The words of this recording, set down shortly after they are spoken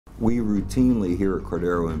We routinely here at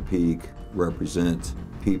Cardaro and Peek represent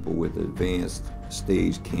people with advanced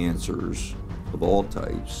stage cancers of all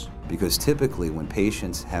types. Because typically when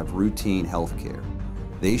patients have routine health care,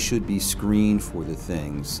 they should be screened for the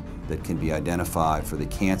things that can be identified, for the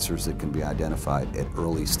cancers that can be identified at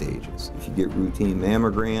early stages. If you get routine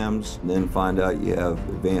mammograms, then find out you have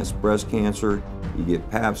advanced breast cancer, you get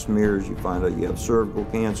pap smears, you find out you have cervical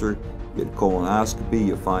cancer, you get colonoscopy,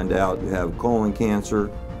 you find out you have colon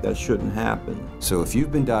cancer. That shouldn't happen. So if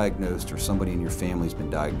you've been diagnosed or somebody in your family's been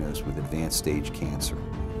diagnosed with advanced stage cancer,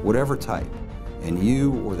 whatever type, and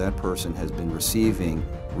you or that person has been receiving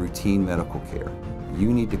routine medical care,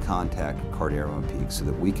 you need to contact Cardaro and Peek so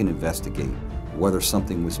that we can investigate whether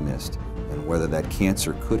something was missed and whether that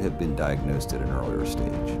cancer could have been diagnosed at an earlier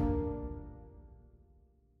stage.